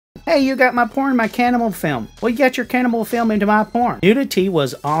Hey, you got my porn, my cannibal film. Well, you got your cannibal film into my porn. Nudity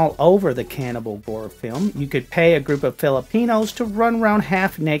was all over the Cannibal Gore film. You could pay a group of Filipinos to run around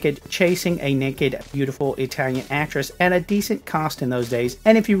half naked, chasing a naked, beautiful Italian actress at a decent cost in those days.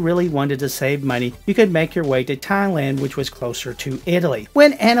 And if you really wanted to save money, you could make your way to Thailand, which was closer to Italy.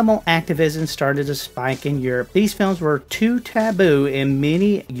 When animal activism started to spike in Europe, these films were too taboo in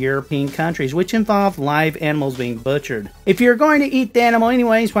many European countries, which involved live animals being butchered. If you're going to eat the animal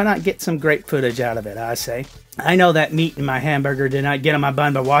anyways, why not get some great footage out of it, I say. I know that meat in my hamburger did not get on my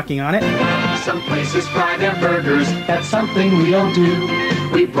bun by walking on it. Some places fry their burgers, that's something we don't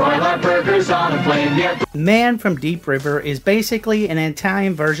do. We broil our burgers on a flame, yeah. Man from Deep River is basically an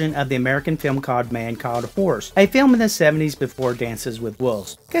Italian version of the American film called Man Called Horse, a film in the 70s before Dances with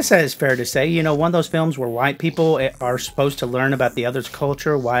Wolves. Guess that is fair to say, you know, one of those films where white people are supposed to learn about the other's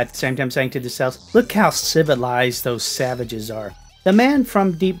culture while at the same time saying to themselves, look how civilized those savages are. The Man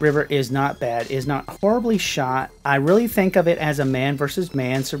from Deep River is not bad, is not horribly shot. I really think of it as a man versus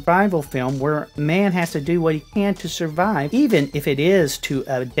man survival film where man has to do what he can to survive, even if it is to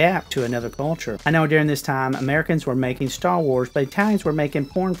adapt to another culture. I know during this time, Americans were making Star Wars, but Italians were making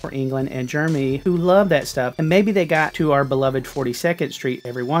porn for England and Germany who loved that stuff, and maybe they got to our beloved 42nd Street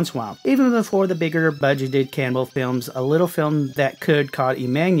every once in a while. Even before the bigger budgeted cannibal films, a little film that could called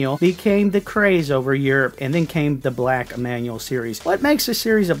Emmanuel became the craze over Europe, and then came the Black Emmanuel series. What makes the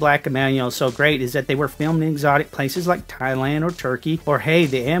series of Black Emmanuel so great is that they were filmed in exotic places like Thailand or Turkey or, hey,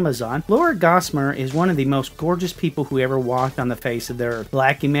 the Amazon. Laura Gossamer is one of the most gorgeous people who ever walked on the face of the earth.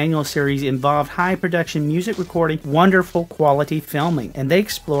 Black Emmanuel series involved high production music recording, wonderful quality filming, and they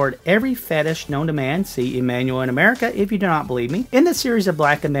explored every fetish known to man. See Emmanuel in America if you do not believe me. In the series of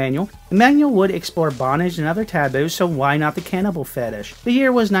Black Emmanuel, Emmanuel would explore bondage and other taboos, so why not the cannibal fetish? The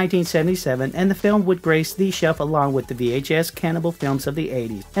year was 1977, and the film would grace the shelf along with the VHS cannibal films of the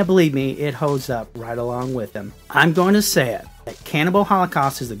 80s, and believe me, it holds up right along with them. I'm going to say it, that Cannibal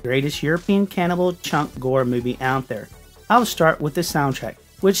Holocaust is the greatest European cannibal chunk gore movie out there. I'll start with the soundtrack,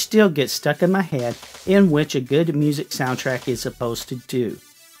 which still gets stuck in my head, in which a good music soundtrack is supposed to do.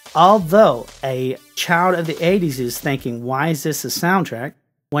 Although a child of the 80s is thinking, why is this a soundtrack?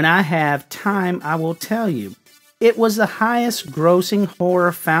 When I have time, I will tell you. It was the highest grossing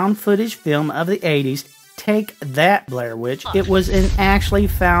horror found footage film of the 80s. Take that, Blair Witch. It was an actually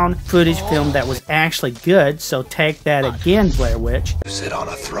found footage film that was actually good, so take that again, Blair Witch. You sit on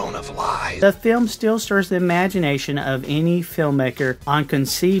a throne of lies. The film still stirs the imagination of any filmmaker on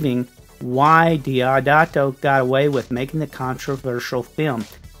conceiving why Deodato got away with making the controversial film.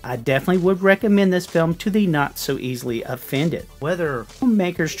 I definitely would recommend this film to the not so easily offended. Whether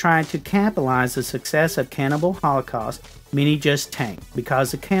filmmakers trying to capitalize the success of Cannibal Holocaust, many just tanked, because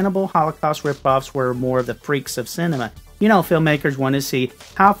the Cannibal Holocaust ripoffs were more of the freaks of cinema. You know, filmmakers wanted to see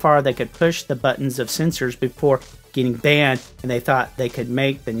how far they could push the buttons of censors before getting banned, and they thought they could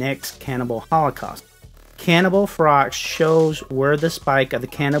make the next Cannibal Holocaust. Cannibal Ferox shows where the spike of the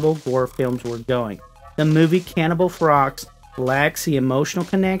Cannibal Gore films were going. The movie Cannibal Ferox lacks the emotional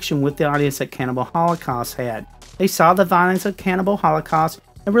connection with the audience that Cannibal Holocaust had. They saw the violence of Cannibal Holocaust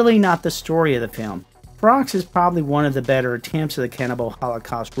and really not the story of the film. Ferox is probably one of the better attempts of the Cannibal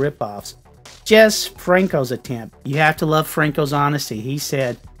Holocaust ripoffs. Just Franco's attempt. You have to love Franco's honesty. He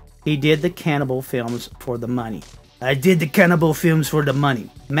said he did the cannibal films for the money. I did the cannibal films for the money.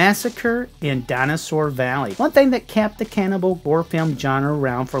 Massacre in Dinosaur Valley. One thing that kept the cannibal gore film genre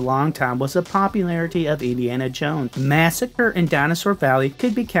around for a long time was the popularity of Indiana Jones. Massacre in Dinosaur Valley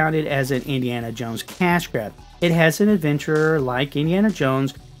could be counted as an Indiana Jones cash grab. It has an adventurer like Indiana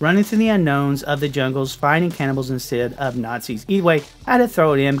Jones running through the unknowns of the jungles fighting cannibals instead of Nazis. Either way, I had to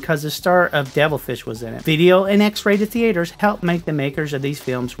throw it in because the star of Devilfish was in it. Video and X-rated theaters helped make the makers of these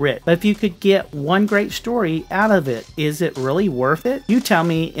films rich. But if you could get one great story out of it, is it really worth it? You tell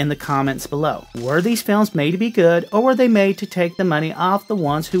me in the comments below. Were these films made to be good, or were they made to take the money off the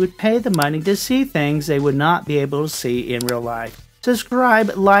ones who would pay the money to see things they would not be able to see in real life?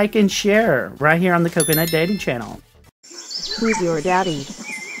 Subscribe, like, and share right here on the Coconutdaddy channel. Who's your daddy?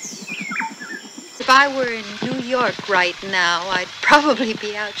 If I were in New York right now, I'd probably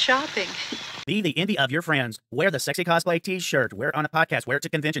be out shopping. Be the indie of your friends. Wear the sexy cosplay t-shirt. Wear it on a podcast. Wear it to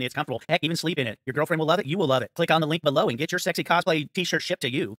convention. It's comfortable. Heck, even sleep in it. Your girlfriend will love it. You will love it. Click on the link below and get your sexy cosplay t-shirt shipped to you.